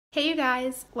Hey you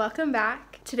guys, welcome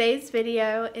back. Today's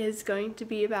video is going to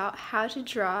be about how to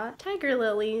draw tiger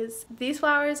lilies. These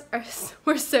flowers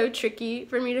were so tricky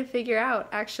for me to figure out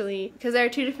actually, because there are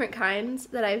two different kinds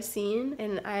that I've seen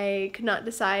and I could not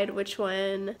decide which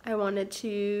one I wanted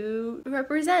to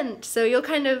represent. So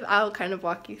I'll kind of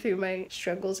walk you through my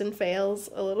struggles and fails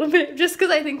a little bit just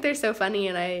because I think they're so funny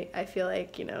and I feel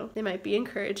like, they might be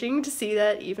encouraging to see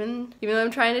that even though I'm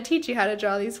trying to teach you how to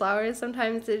draw these flowers,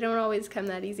 sometimes they don't always come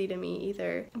that easy to me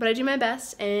either. But I do my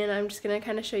best and I'm just gonna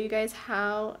kind of show you guys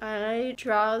how I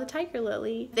draw the tiger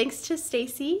lily. Thanks to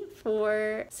Stacey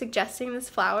for suggesting this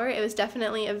flower. It was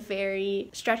definitely a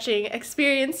very stretching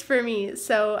experience for me,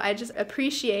 so I just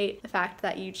appreciate the fact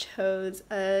that you chose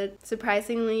a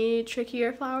surprisingly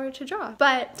trickier flower to draw.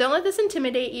 But don't let this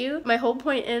intimidate you. My whole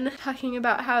point in talking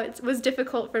about how it was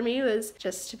difficult for me was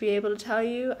just to be able to tell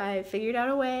you I figured out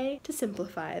a way to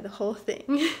simplify the whole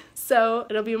thing. So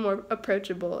it'll be more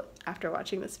approachable after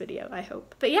watching this video, I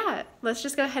hope. But yeah, let's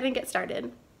just go ahead and get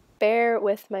started. Bear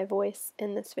with my voice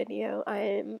in this video.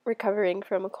 I'm recovering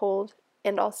from a cold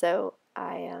and also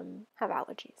I have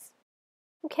allergies.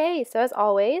 Okay, so as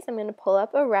always, I'm going to pull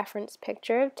up a reference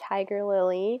picture of tiger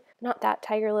lily. Not that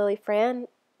tiger lily, Fran.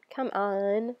 Come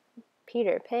on.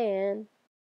 Peter Pan.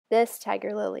 This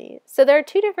tiger lily. So there are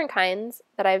two different kinds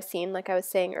that I've seen, like I was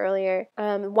saying earlier.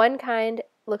 One kind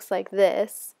looks like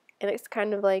this, and it's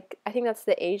kind of like, I think that's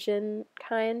the Asian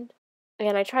kind.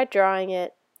 And I tried drawing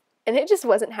it, and it just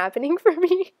wasn't happening for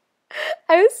me.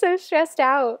 I was so stressed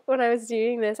out when I was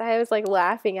doing this. I was like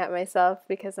laughing at myself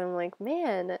because I'm like,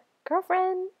 man,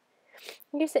 girlfriend,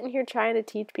 you're sitting here trying to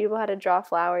teach people how to draw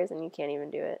flowers and you can't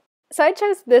even do it. So I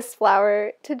chose this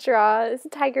flower to draw. It's a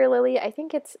tiger lily. I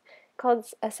think it's called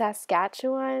a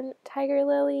Saskatchewan tiger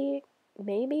lily,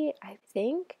 maybe, I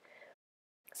think.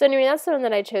 So anyway, that's the one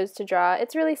that I chose to draw.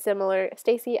 It's really similar.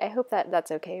 Stacey, I hope that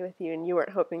that's okay with you and you weren't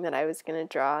hoping that I was going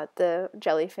to draw the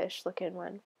jellyfish looking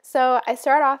one. So I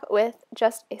start off with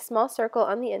just a small circle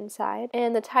on the inside,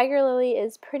 and the tiger lily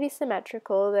is pretty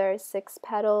symmetrical. There are 6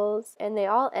 petals and they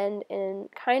all end in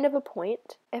kind of a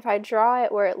point. If I draw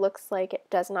it where it looks like it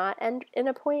does not end in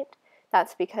a point,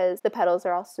 that's because the petals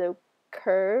are also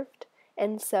curved.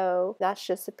 And so that's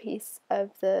just a piece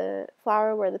of the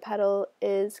flower where the petal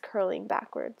is curling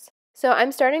backwards. So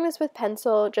I'm starting this with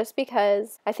pencil just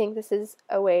because I think this is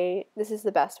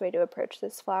the best way to approach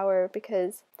this flower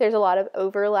because there's a lot of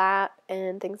overlap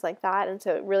and things like that, and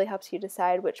so it really helps you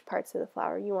decide which parts of the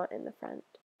flower you want in the front.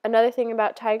 Another thing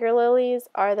about tiger lilies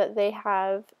are that they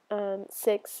have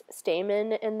 6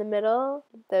 stamen in the middle.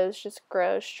 Those just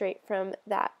grow straight from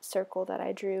that circle that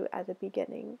I drew at the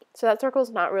beginning. So that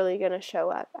circle's not really going to show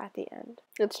up at the end.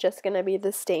 It's just going to be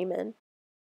the stamen.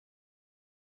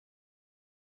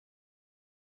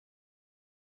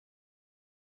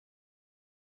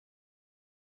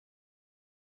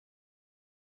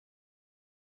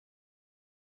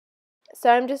 So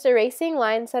I'm just erasing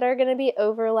lines that are going to be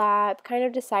overlap, kind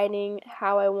of deciding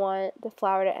how I want the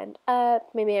flower to end up.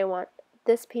 Maybe I want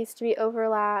this piece to be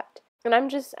overlapped. And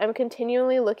I'm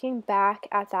continually looking back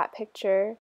at that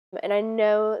picture. And I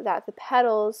know that the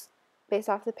petals, based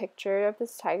off the picture of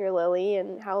this tiger lily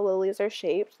and how lilies are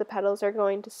shaped, the petals are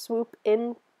going to swoop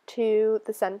into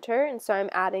the center. And so I'm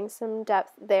adding some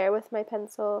depth there with my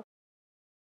pencil.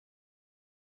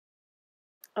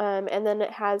 And then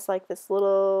it has like this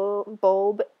little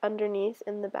bulb underneath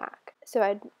in the back. So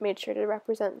I made sure to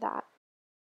represent that.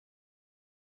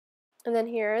 And then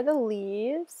here are the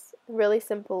leaves, really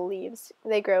simple leaves.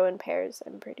 They grow in pairs,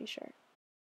 I'm pretty sure.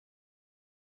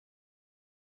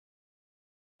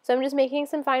 So I'm just making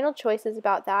some final choices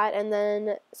about that and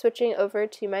then switching over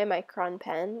to my micron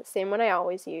pen, same one I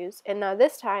always use. And now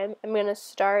this time I'm going to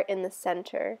start in the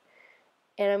center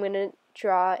and I'm going to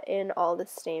draw in all the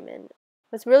stamen.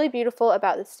 What's really beautiful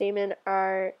about the stamen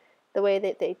are the way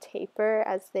that they taper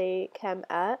as they come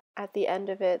up. At the end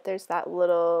of it, there's that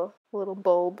little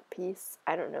bulb piece.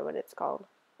 I don't know what it's called.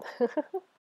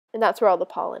 And that's where all the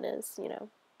pollen is,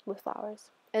 with flowers.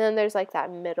 And then there's like that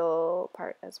middle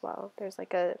part as well. There's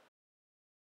like I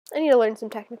need to learn some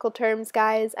technical terms,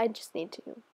 guys. I just need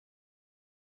to.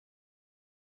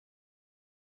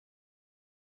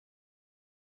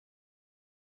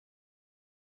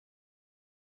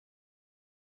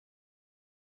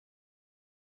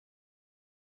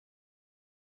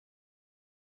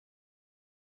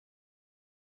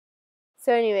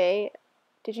 So anyway,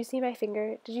 did you see my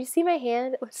finger? Did you see my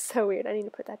hand? It was so weird. I need to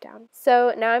put that down.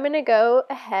 So now I'm going to go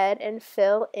ahead and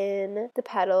fill in the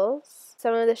petals.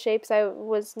 Some of the shapes I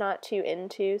was not too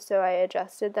into, so I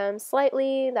adjusted them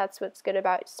slightly. That's what's good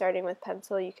about starting with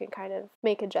pencil. You can kind of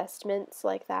make adjustments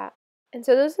like that. And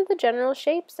so those are the general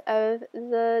shapes of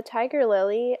the tiger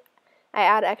lily. I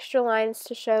add extra lines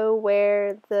to show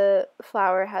where the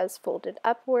flower has folded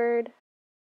upward.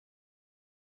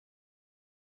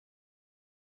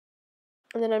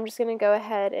 And then I'm just going to go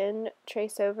ahead and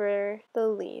trace over the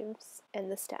leaves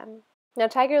and the stem. Now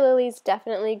tiger lilies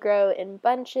definitely grow in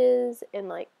bunches, in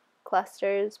like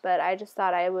clusters, but I just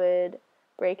thought I would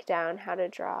break down how to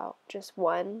draw just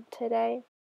one today.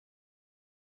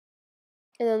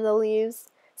 And then the leaves,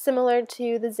 similar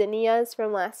to the zinnias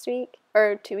from last week,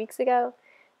 or 2 weeks ago,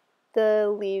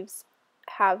 the leaves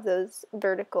have those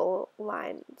vertical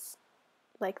lines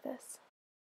like this.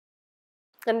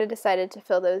 And I decided to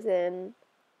fill those in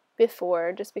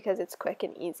before just because it's quick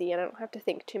and easy and I don't have to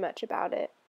think too much about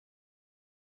it.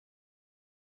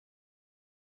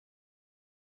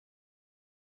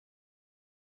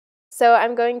 So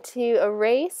I'm going to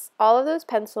erase all of those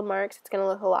pencil marks. It's going to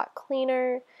look a lot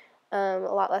cleaner, a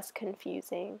lot less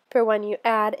confusing for when you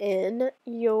add in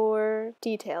your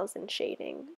details and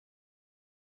shading.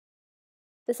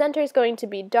 The center is going to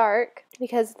be dark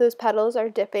because those petals are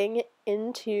dipping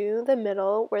into the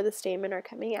middle where the stamen are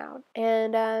coming out.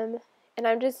 And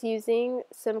I'm just using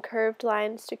some curved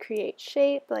lines to create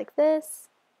shape like this,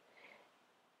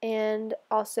 and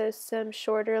also some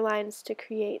shorter lines to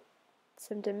create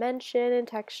some dimension and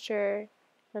texture.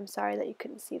 I'm sorry that you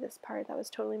couldn't see this part, that was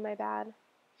totally my bad.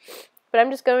 But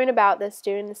I'm just going about this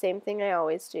doing the same thing I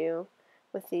always do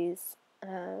with these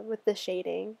with the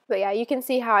shading. But yeah, you can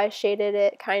see how I shaded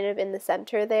it kind of in the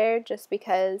center there just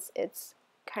because it's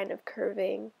kind of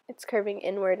curving. It's curving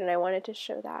inward and I wanted to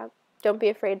show that. Don't be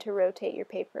afraid to rotate your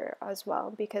paper as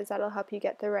well because that'll help you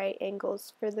get the right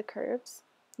angles for the curves.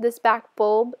 This back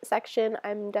bulb section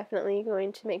I'm definitely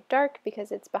going to make dark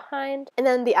because it's behind. And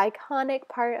then the iconic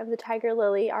part of the tiger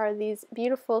lily are these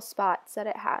beautiful spots that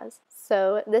it has.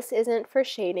 So this isn't for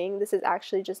shading, this is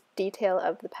actually just detail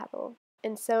of the petal.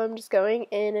 And so I'm just going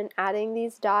in and adding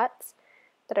these dots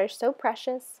that are so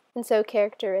precious and so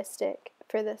characteristic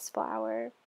for this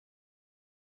flower.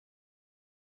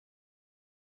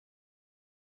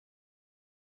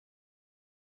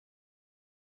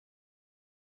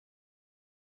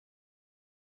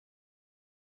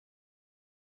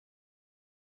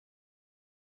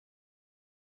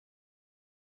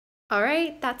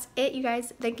 Alright, that's it, you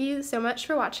guys. Thank you so much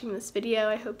for watching this video.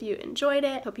 I hope you enjoyed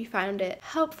it. Hope you found it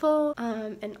helpful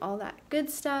and all that good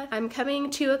stuff. I'm coming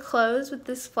to a close with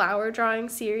this flower drawing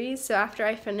series, so after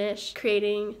I finish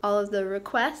creating all of the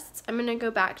requests, I'm going to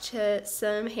go back to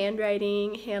some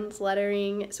handwriting, hand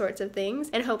lettering sorts of things,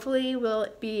 and hopefully we'll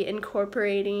be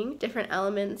incorporating different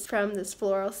elements from this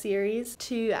floral series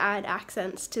to add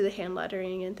accents to the hand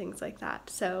lettering and things like that.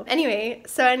 So anyway,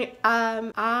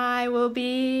 I will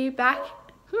be back.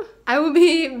 I will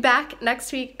be back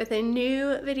next week with a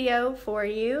new video for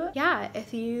you. Yeah,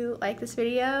 if you like this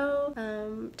video,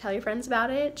 tell your friends about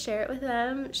it, share it with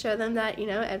them, show them that, you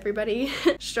know, everybody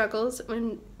struggles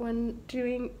when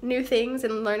doing new things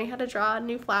and learning how to draw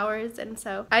new flowers. And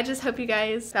so I just hope you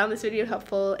guys found this video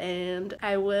helpful, and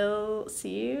I will see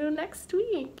you next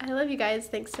week. I love you guys.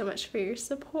 Thanks so much for your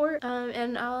support,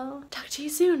 and I'll talk to you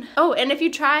soon. Oh, and if you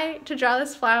try to draw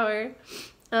this flower,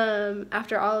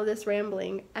 after all of this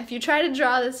rambling, if you try to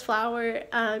draw this flower,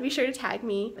 be sure to tag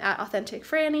me at Authentic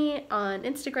Frani on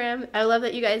Instagram. I love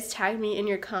that you guys tag me in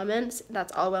your comments.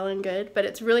 That's all well and good, but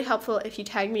it's really helpful if you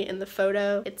tag me in the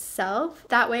photo itself.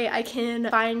 That way I can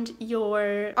find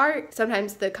your art.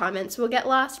 Sometimes the comments will get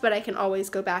lost, but I can always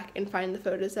go back and find the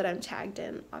photos that I'm tagged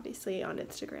in, obviously on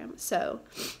Instagram. So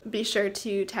be sure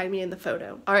to tag me in the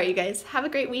photo. All right, you guys, have a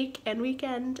great week and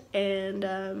weekend,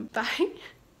 and bye.